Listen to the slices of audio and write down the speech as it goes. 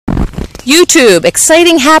YouTube,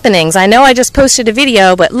 exciting happenings. I know I just posted a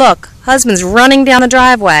video, but look, husband's running down the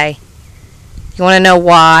driveway. You want to know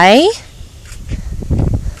why?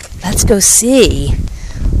 Let's go see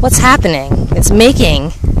what's happening. It's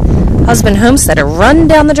making husband homesteader run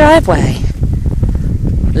down the driveway.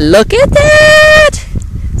 Look at that!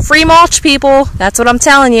 Free mulch, people. That's what I'm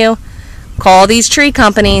telling you. Call these tree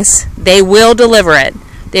companies. They will deliver it.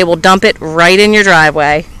 They will dump it right in your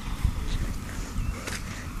driveway.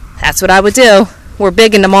 That's what I would do. We're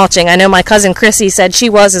big into mulching. I know my cousin Chrissy said she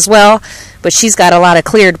was as well, but she's got a lot of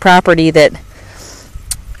cleared property that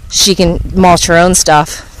she can mulch her own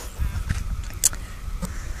stuff.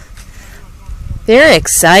 Very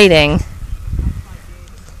exciting.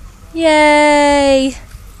 Yay!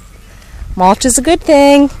 Mulch is a good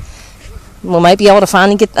thing. We might be able to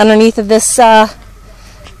finally get underneath of this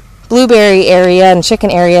blueberry area and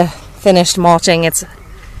chicken area finished mulching. It's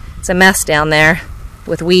a mess down there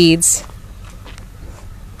with weeds.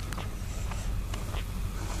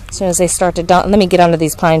 As soon as they start to dump, let me get under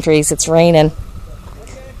these pine trees. It's raining.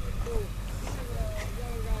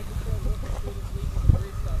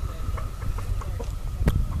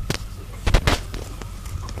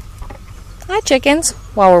 Hi, chickens.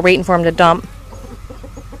 While we're waiting for them to dump.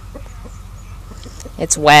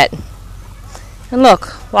 It's wet. And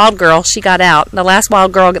look, wild girl, she got out. The last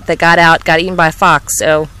wild girl that got out got eaten by a fox.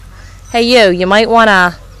 So, hey you might want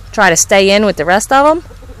to try to stay in with the rest of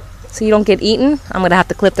them so you don't get eaten. I'm going to have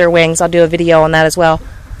to clip their wings. I'll do a video on that as well.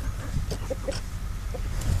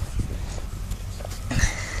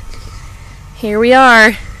 Here we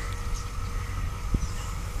are.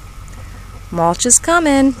 Mulch is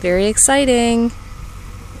coming. Very exciting.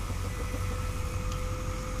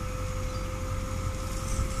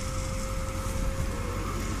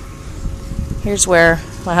 Here's where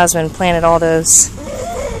my husband planted all those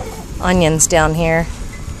onions down here.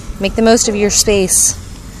 Make the most of your space.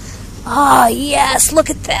 Ah, yes,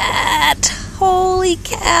 look at that. Holy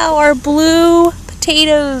cow, our blue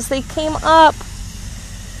potatoes. They came up.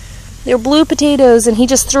 They're blue potatoes, and he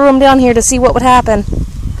just threw them down here to see what would happen.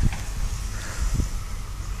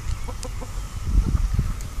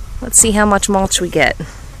 Let's see how much mulch we get.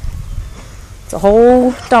 It's a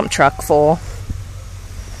whole dump truck full.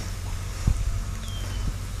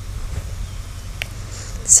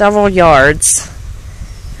 Several yards.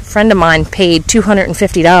 A friend of mine paid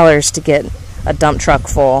 $250 to get a dump truck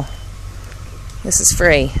full. This is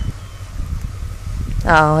free.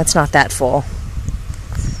 Oh, it's not that full.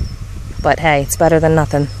 But hey, it's better than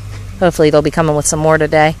nothing. Hopefully they'll be coming with some more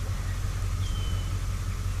today.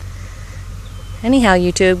 Anyhow,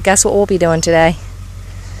 YouTube, guess what we'll be doing today?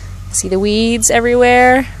 See the weeds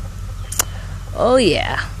everywhere? Oh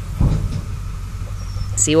yeah.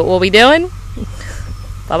 See what we'll be doing?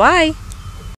 Bye-bye.